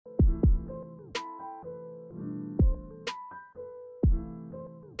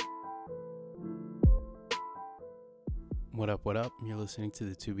What up, what up? You're listening to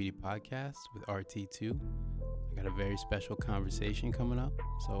the 2BD podcast with RT2. I got a very special conversation coming up,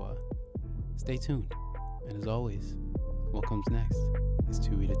 so stay tuned. And as always, what comes next is to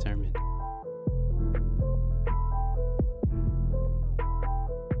be determined.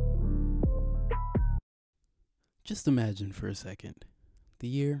 Just imagine for a second. The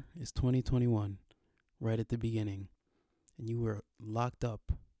year is 2021, right at the beginning, and you were locked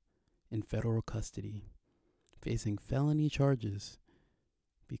up in federal custody, facing felony charges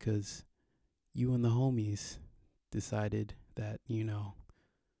because you and the homies decided that,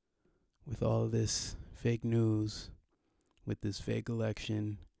 with all of this fake news, with this fake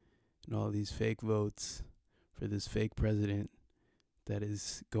election, and all these fake votes for this fake president that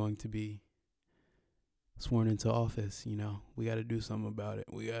is going to be sworn into office, we got to do something about it.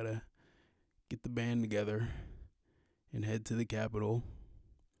 We got to get the band together and head to the Capitol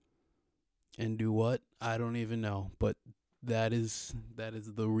and do what? I don't even know, but that is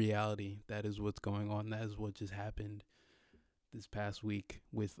the reality. That is what's going on. That is what just happened this past week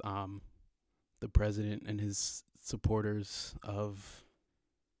with the president and his supporters of,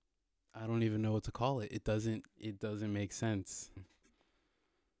 I don't even know what to call it. It doesn't make sense.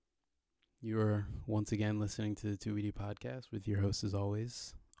 You're once again listening to the 2BD podcast with your host, as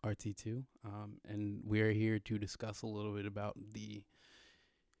always, RT2. And we are here to discuss a little bit about the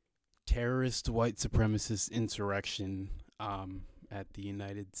terrorist white supremacist insurrection at the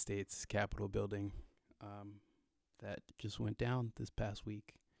United States Capitol building that just went down this past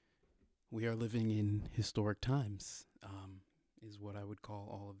week. We are living in historic times, is what I would call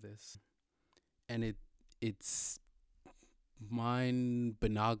all of this. And it's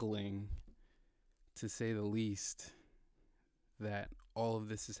mind-boggling, to say the least, that all of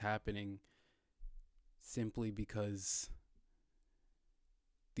this is happening simply because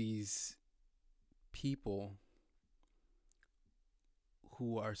these people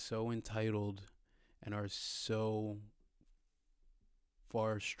who are so entitled and are so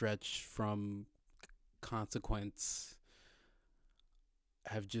far stretched from consequence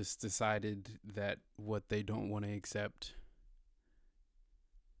have just decided that what they don't want to accept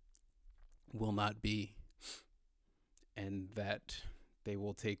will not be, and that they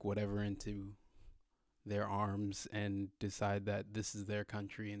will take whatever into their arms and decide that this is their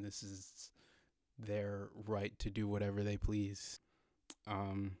country and this is their right to do whatever they please.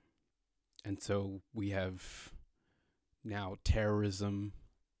 And so we have now terrorism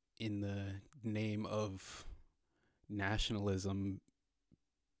in the name of nationalism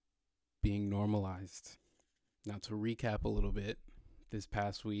being normalized. Now, to recap a little bit, this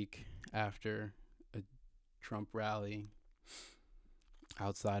past week after a Trump rally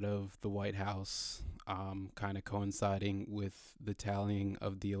outside of the White House, kind of coinciding with the tallying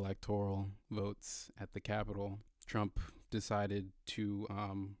of the electoral votes at the Capitol, Trump decided to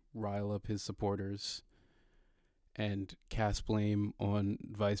rile up his supporters and cast blame on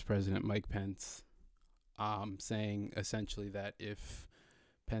Vice President Mike Pence, saying essentially that if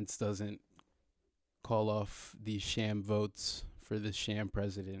Pence doesn't call off these sham votes for the sham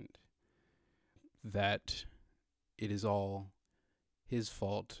president, that it is all his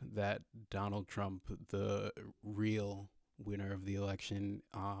fault that Donald Trump, the real winner of the election,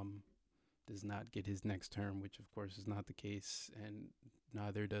 does not get his next term, which of course is not the case, and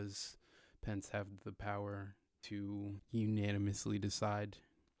neither does Pence have the power to unanimously decide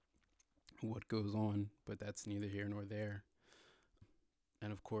what goes on, but that's neither here nor there.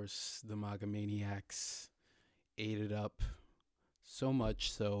 And of course, the MAGA maniacs ate it up so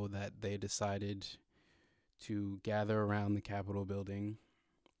much so that they decided to gather around the Capitol building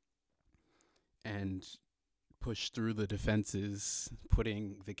and push through the defenses,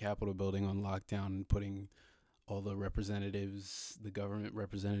 putting the Capitol building on lockdown and putting all the representatives, the government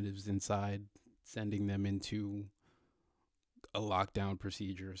representatives inside, sending them into a lockdown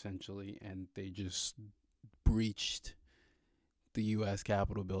procedure essentially. And they just breached the U.S.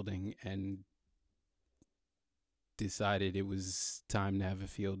 Capitol building and decided it was time to have a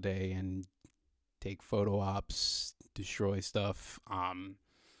field day and take photo ops, destroy stuff,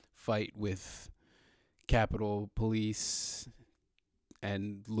 fight with Capitol Police,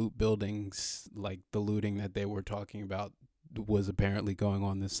 and loot buildings, like the looting that they were talking about was apparently going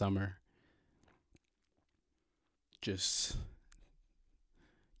on this summer. Just,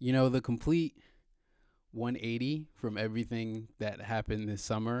 the complete 180 from everything that happened this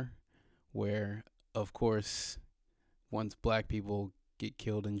summer, where, of course, once black people get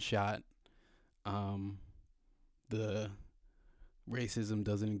killed and shot, the racism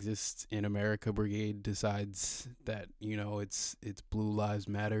doesn't exist in America brigade decides that, it's Blue Lives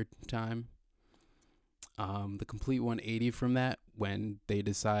Matter time. The complete 180 from that, when they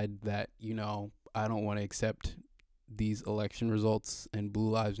decide that, I don't want to accept these election results and Blue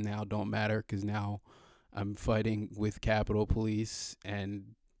Lives Now don't matter because now I'm fighting with Capitol Police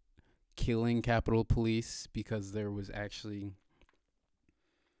and killing Capitol Police, because there was actually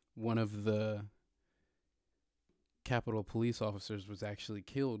one of the Capitol Police officers was actually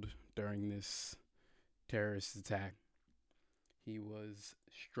killed during this terrorist attack. He was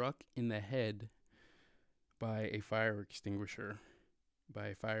struck in the head by a fire extinguisher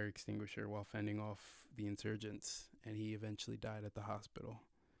while fending off the insurgents, and he eventually died at the hospital.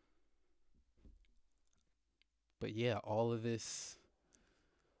 But yeah, all of this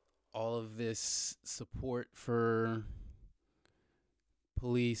support for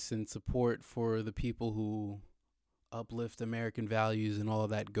police and support for the people who uplift American values and all of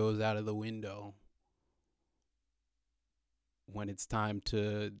that goes out of the window when it's time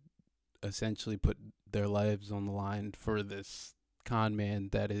to essentially put their lives on the line for this con man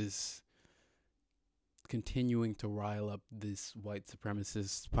that is continuing to rile up this white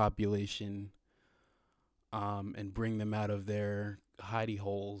supremacist population, and bring them out of their hidey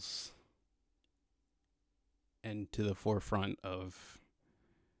holes and to the forefront of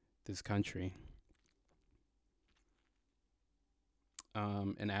this country.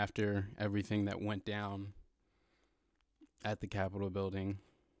 And after everything that went down at the Capitol building,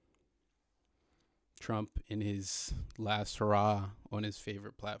 Trump, in his last hurrah on his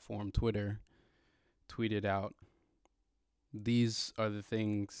favorite platform, Twitter, tweeted out, "These are the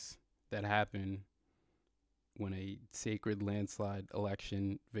things that happen when a sacred landslide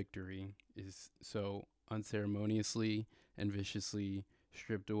election victory is so unceremoniously and viciously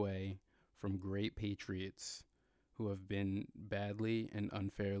stripped away from great patriots who have been badly and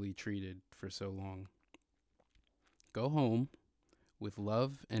unfairly treated for so long. Go home with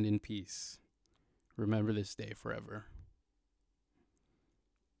love and in peace. Remember this day forever."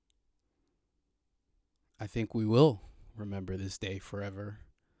 I think we will remember this day forever.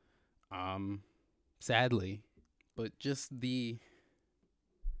 Sadly, but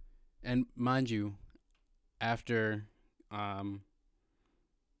and mind you, after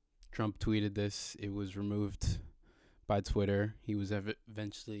Trump tweeted this, it was removed by Twitter. He was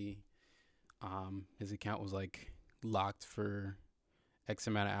eventually, his account was like locked for X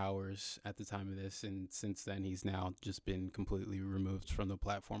amount of hours at the time of this, and since then he's now just been completely removed from the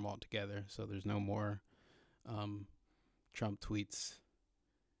platform altogether. So there's no more Trump tweets.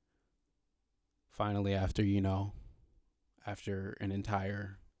 Finally, after an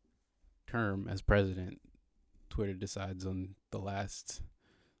entire term as president, Twitter decides on the last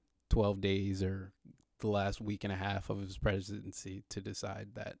 12 days or the last week and a half of his presidency to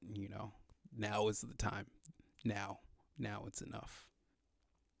decide that, now is the time. Now it's enough.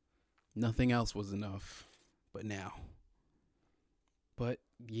 Nothing else was enough, but now. But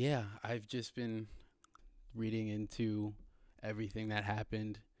yeah, I've just been reading into everything that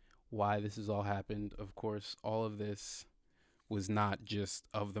happened, why this has all happened. Of course, all of this was not just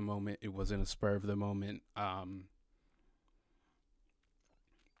of the moment. It wasn't a spur of the moment.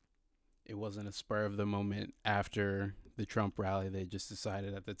 It wasn't a spur of the moment after the Trump rally. They just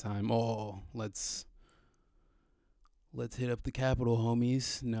decided at the time, let's hit up the Capitol,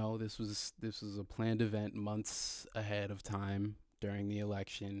 homies. No, this was a planned event months ahead of time during the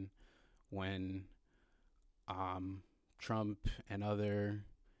election, when Trump and other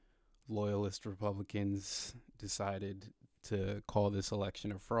loyalist Republicans decided to call this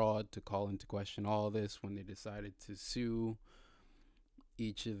election a fraud, to call into question all of this, when they decided to sue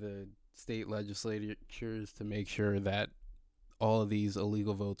each of the state legislatures to make sure that all of these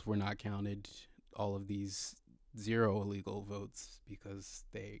illegal votes were not counted, all of these 0 illegal votes, because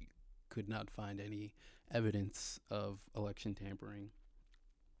they could not find any evidence of election tampering.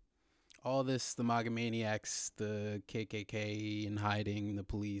 All this, the MAGA maniacs, the KKK in hiding, the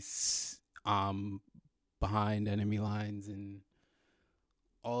police behind enemy lines, and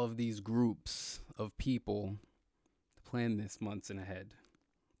all of these groups of people planned this months in ahead.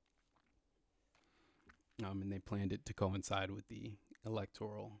 And they planned it to coincide with the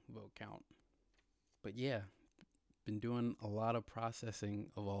electoral vote count. But yeah, been doing a lot of processing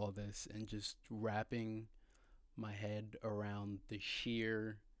of all of this and just wrapping my head around the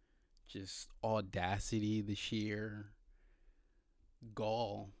sheer just audacity, the sheer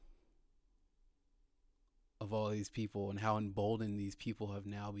gall of all these people, and how emboldened these people have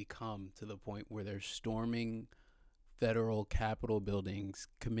now become, to the point where they're storming federal Capitol buildings,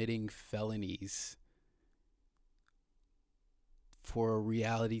 committing felonies for a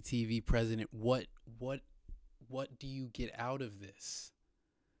reality TV president. What do you get out of this?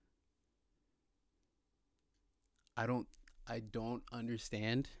 I don't I don't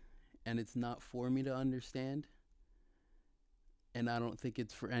understand, and it's not for me to understand, and I don't think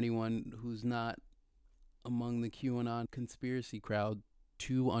it's for anyone who's not among the QAnon conspiracy crowd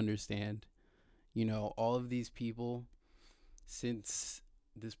to understand. You know, all of these people, since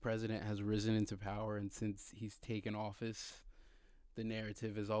this president has risen into power and since he's taken office, the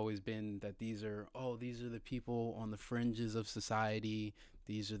narrative has always been that these are the people on the fringes of society.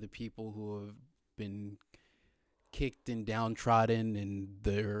 These are the people who have been kicked and downtrodden, and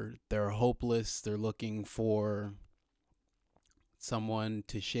they're hopeless. They're looking for someone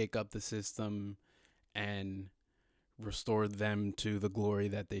to shake up the system and restore them to the glory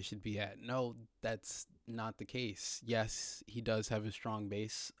that they should be at. No, that's not the case. Yes, he does have a strong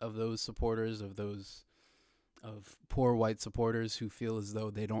base of those supporters, of poor white supporters who feel as though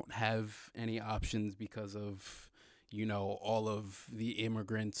they don't have any options because of, all of the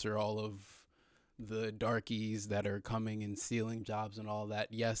immigrants or all of the darkies that are coming and stealing jobs and all that.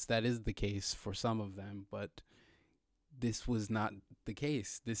 Yes, that is the case for some of them, but this was not the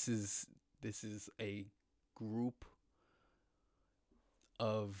case. This is a group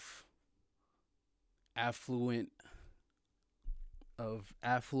of affluent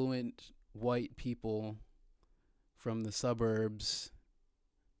affluent white people from the suburbs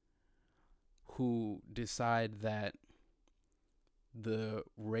who decide that the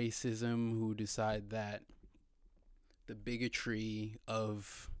racism, who decide that the bigotry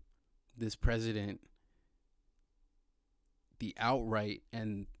of this president, the outright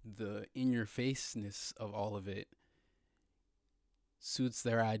and the in your faceness of all of it, suits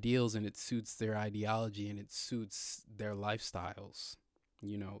their ideals and it suits their ideology and it suits their lifestyles.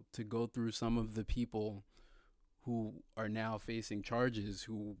 To go through some of the people who are now facing charges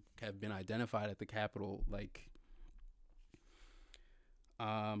who have been identified at the Capitol, like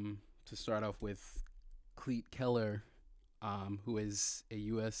to start off with Cleet Keller, who is a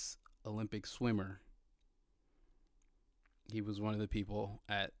U.S. Olympic swimmer. He was one of the people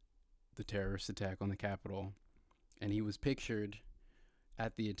at the terrorist attack on the Capitol, and he was pictured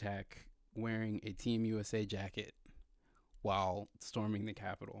at the attack wearing a Team USA jacket while storming the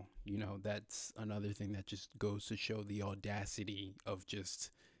Capitol. That's another thing that just goes to show the audacity of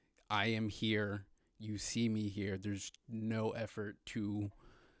just, I am here, you see me here. There's no effort to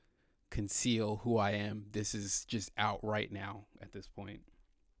conceal who I am. This is just out right now at this point.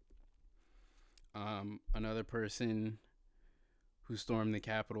 Another person who stormed the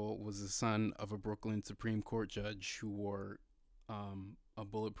Capitol was the son of a Brooklyn Supreme Court judge who wore a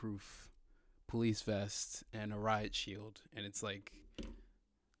bulletproof police vest and a riot shield. And it's like,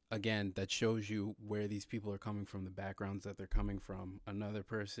 again, that shows you where these people are coming from, the backgrounds that they're coming from. Another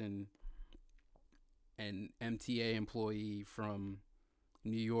person, an MTA employee from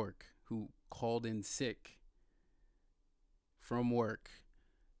New York, who called in sick from work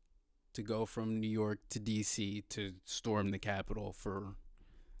to go from New York to DC to storm the Capitol for,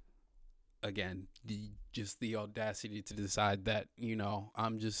 again, just the audacity to decide that,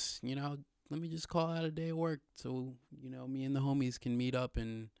 I'm just, let me just call out a day of work so, me and the homies can meet up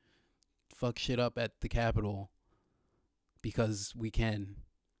and fuck shit up at the Capitol because we can.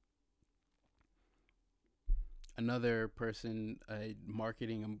 Another person, a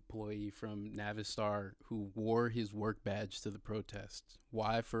marketing employee from Navistar, who wore his work badge to the protest.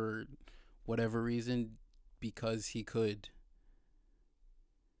 Why? For whatever reason, because he could.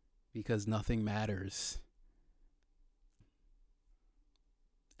 Because nothing matters.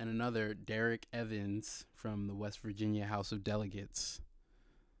 And another, Derek Evans from the West Virginia House of Delegates,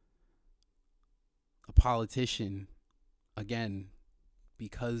 a politician, again,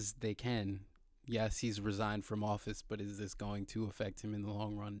 because they can. Yes, he's resigned from office, but is this going to affect him in the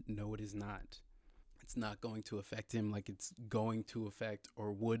long run? No, it is not. It's not going to affect him like it's going to affect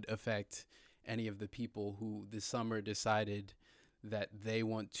or would affect any of the people who this summer decided that they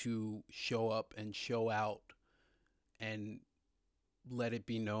want to show up and show out and let it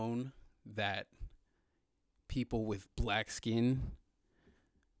be known that people with black skin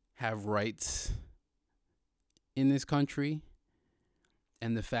have rights in this country,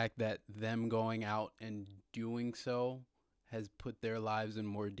 and the fact that them going out and doing so has put their lives in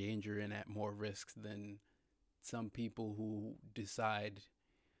more danger and at more risks than some people who decide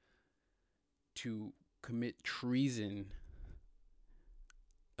to commit treason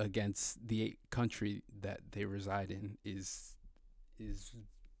against the country that they reside in is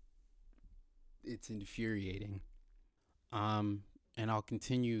it's infuriating. And I'll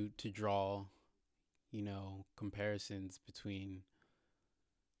continue to draw, comparisons between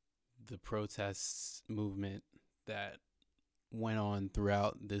the protests movement that went on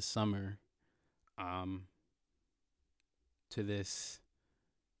throughout this summer, um, to this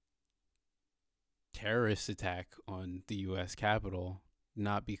terrorist attack on the U.S. Capitol,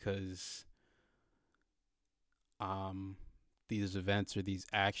 not because these events or these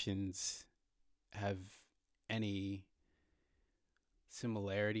actions have any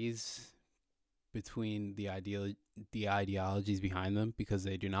similarities between the ideologies behind them, because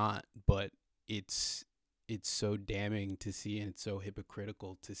they do not. But it's so damning to see, and it's so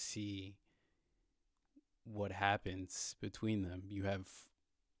hypocritical to see what happens between them. You have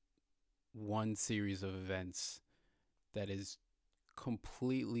one series of events that is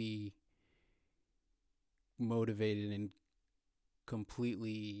completely motivated and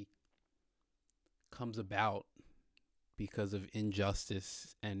completely comes about because of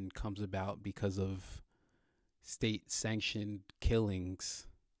injustice, and comes about because of state sanctioned killings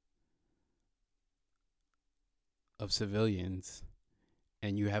of civilians.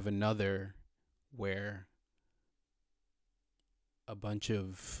 And you have another where a bunch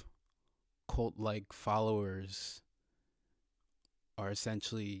of cult like followers are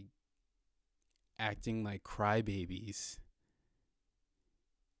essentially acting like crybabies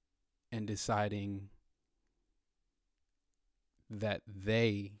and deciding that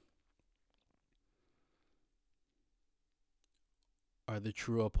they are the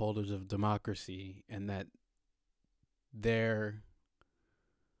true upholders of democracy, and that their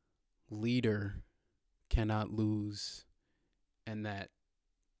leader cannot lose, and that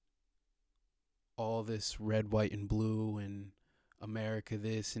all this red, white, and blue and America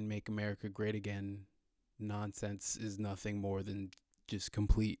this and make America great again nonsense is nothing more than just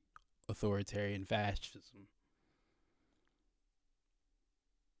complete authoritarian fascism.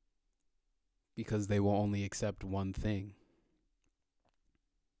 Because they will only accept one thing.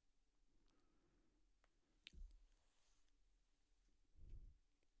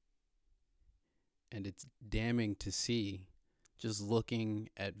 And it's damning to see, just looking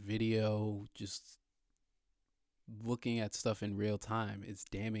at video, just looking at stuff in real time. It's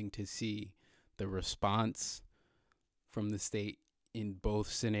damning to see the response from the state in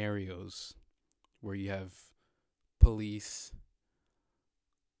both scenarios, where you have police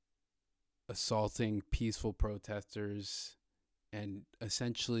assaulting peaceful protesters and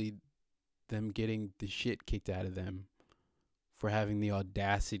essentially them getting the shit kicked out of them for having the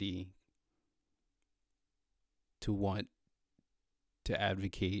audacity to want to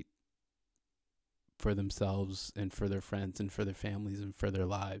advocate for themselves and for their friends and for their families and for their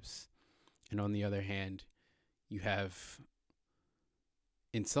lives. And on the other hand, you have,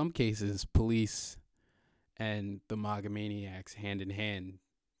 in some cases, police and the MAGA maniacs hand in hand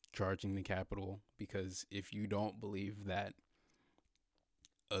charging the Capitol, because if you don't believe that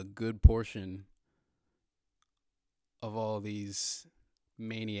a good portion of all these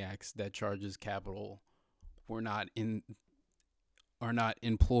maniacs that charges Capitol are not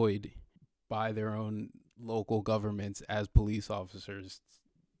employed by their own local governments as police officers,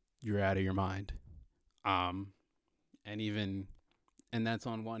 you're out of your mind. And that's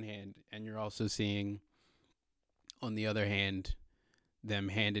on one hand, and you're also seeing, on the other hand, them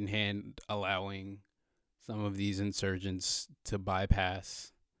hand in hand allowing some of these insurgents to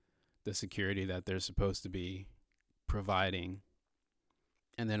bypass the security that they're supposed to be providing.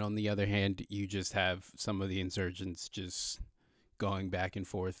 And then on the other hand, you just have some of the insurgents just going back and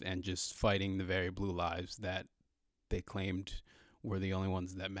forth and just fighting the very blue lives that they claimed were the only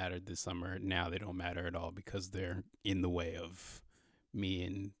ones that mattered this summer. Now they don't matter at all because they're in the way of me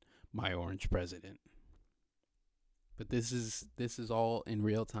and my orange president. But this is all in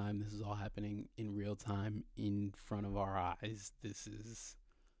real time. This is all happening in real time in front of our eyes. This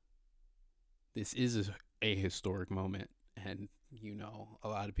is a historic moment. And, a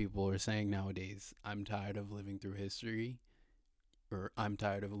lot of people are saying nowadays, I'm tired of living through history, or I'm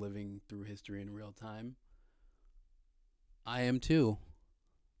tired of living through history in real time. I am too.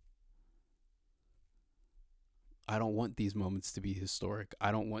 I don't want these moments to be historic.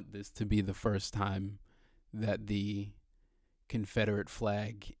 I don't want this to be the first time that the Confederate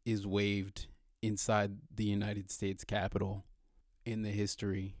flag is waved inside the United States Capitol in the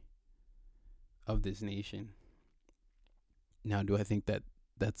history of this nation. Now, do I think that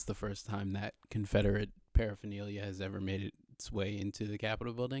that's the first time that Confederate paraphernalia has ever made its way into the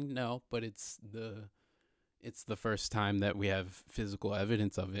Capitol building? No, but it's the first time that we have physical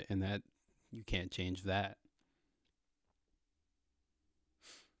evidence of it, and that you can't change that.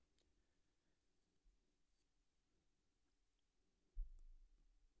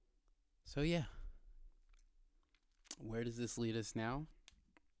 So yeah, where does this lead us now?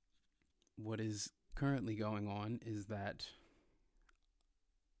 What is currently going on is that,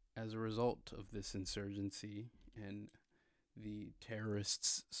 as a result of this insurgency and the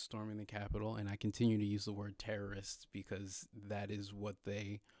terrorists storming the Capitol, and I continue to use the word terrorists because that is what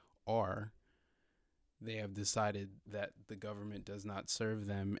they are. They have decided that the government does not serve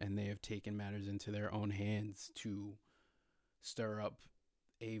them, and they have taken matters into their own hands to stir up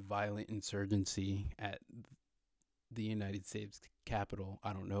a violent insurgency at the United States Capitol.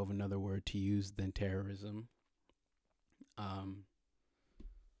 I don't know of another word to use than terrorism. Um,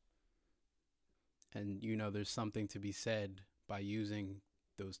 and there's something to be said by using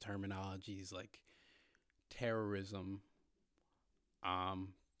those terminologies like terrorism.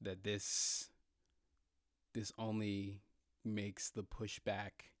 That this only makes the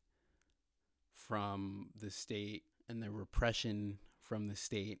pushback from the state and the repression from the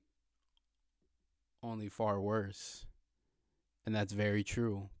state only far worse. And that's very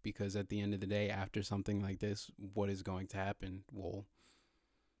true, because at the end of the day, after something like this, what is going to happen? Well,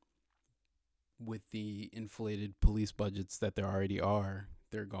 with the inflated police budgets that there already are,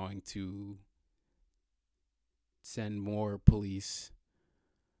 they're going to send more police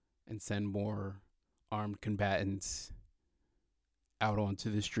and send more armed combatants out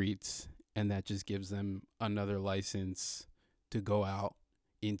onto the streets. And that just gives them another license to go out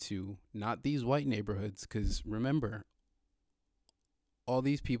into not these white neighborhoods. Because remember, all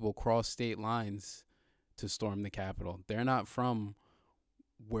these people cross state lines to storm the Capitol. They're not from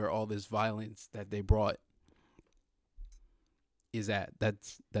where all this violence that they brought is at.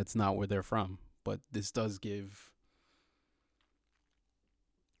 That's not where they're from. But this does give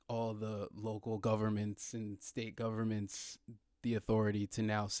all the local governments and state governments the authority to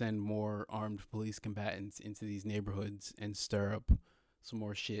now send more armed police combatants into these neighborhoods and stir up some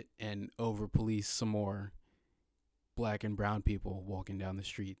more shit and over police some more black and brown people walking down the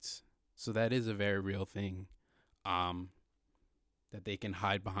streets. So that is a very real thing. That they can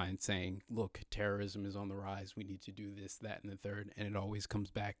hide behind saying, look, terrorism is on the rise. We need to do this, that, and the third. And it always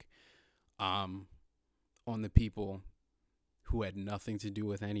comes back on the people who had nothing to do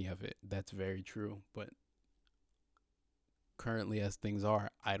with any of it. That's very true. But currently, as things are,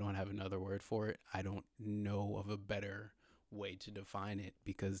 I don't have another word for it. I don't know of a better way to define it,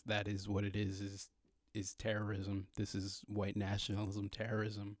 because that is what it is terrorism. This is white nationalism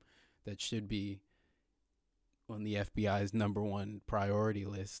terrorism that should be on the FBI's number one priority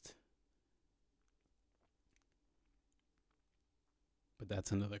list. But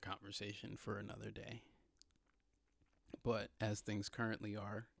that's another conversation for another day. But as things currently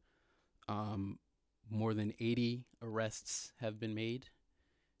are, more than 80 arrests have been made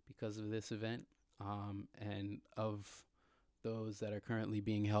because of this event. And of those that are currently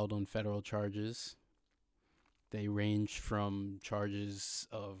being held on federal charges, they range from charges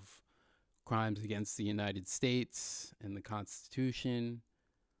of crimes against the United States and the Constitution,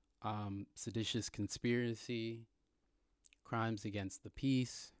 seditious conspiracy, crimes against the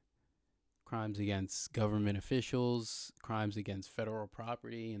peace, crimes against government officials, crimes against federal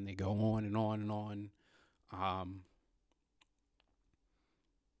property, and they go on and on and on.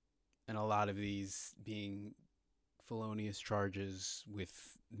 And a lot of these being felonious charges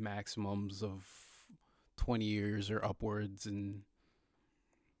with maximums of 20 years or upwards, and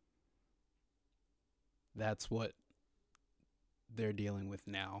that's what they're dealing with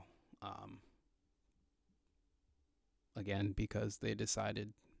now. Again, because they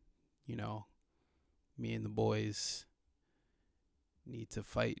decided, me and the boys need to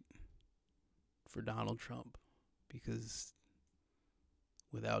fight for Donald Trump, because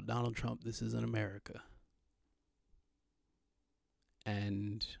without Donald Trump, this isn't America.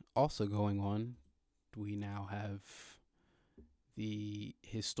 And also going on, we now have the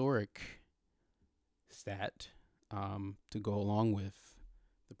historic stat to go along with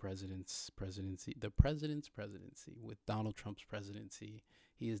the president's presidency, with Donald Trump's presidency.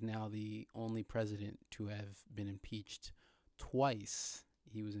 He is now the only president to have been impeached twice.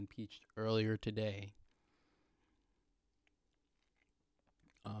 He was impeached earlier today,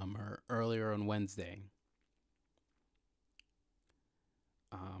 or earlier on Wednesday,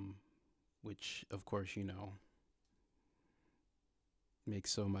 which, of course,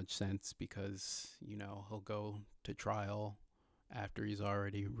 makes so much sense, because, he'll go to trial after he's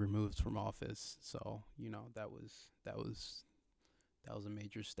already removed from office. So, that was a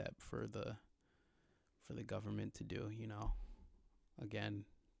major step for the government to do. Again,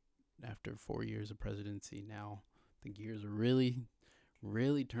 after 4 years of presidency, now the gears are really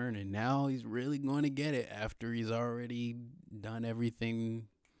turning. Now he's really going to get it after he's already done everything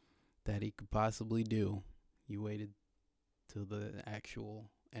that he could possibly do. You waited till the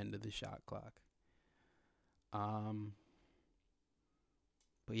actual end of the shot clock. But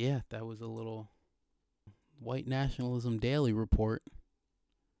yeah, that was a little White Nationalism Daily Report.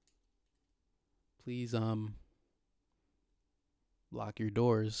 Please lock your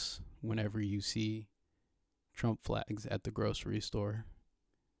doors whenever you see Trump flags at the grocery store.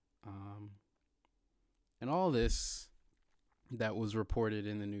 And all this that was reported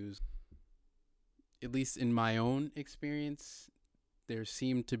in the news, at least in my own experience, there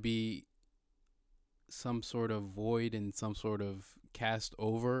seemed to be some sort of void and some sort of cast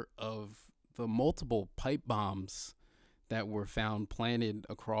over of the multiple pipe bombs that were found planted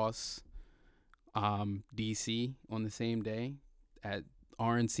across DC on the same day at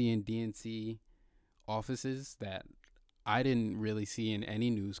RNC and DNC offices that I didn't really see in any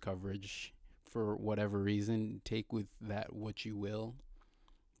news coverage for whatever reason. Take with that what you will.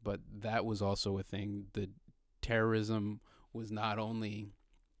 But that was also a thing. The terrorism was not only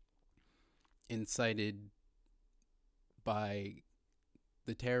incited by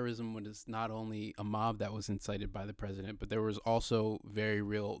the terrorism was not only a mob that was incited by the president, but there was also very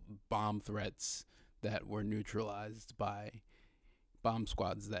real bomb threats that were neutralized by bomb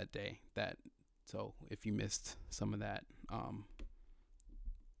squads that day. So if you missed some of that,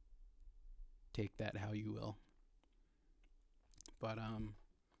 take that how you will. But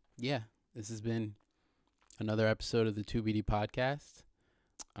yeah, this has been another episode of the 2BD podcast.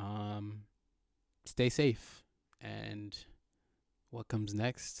 Stay safe, and what comes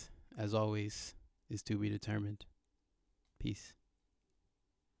next, as always, is to be determined. Peace.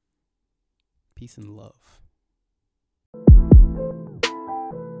 Peace and love.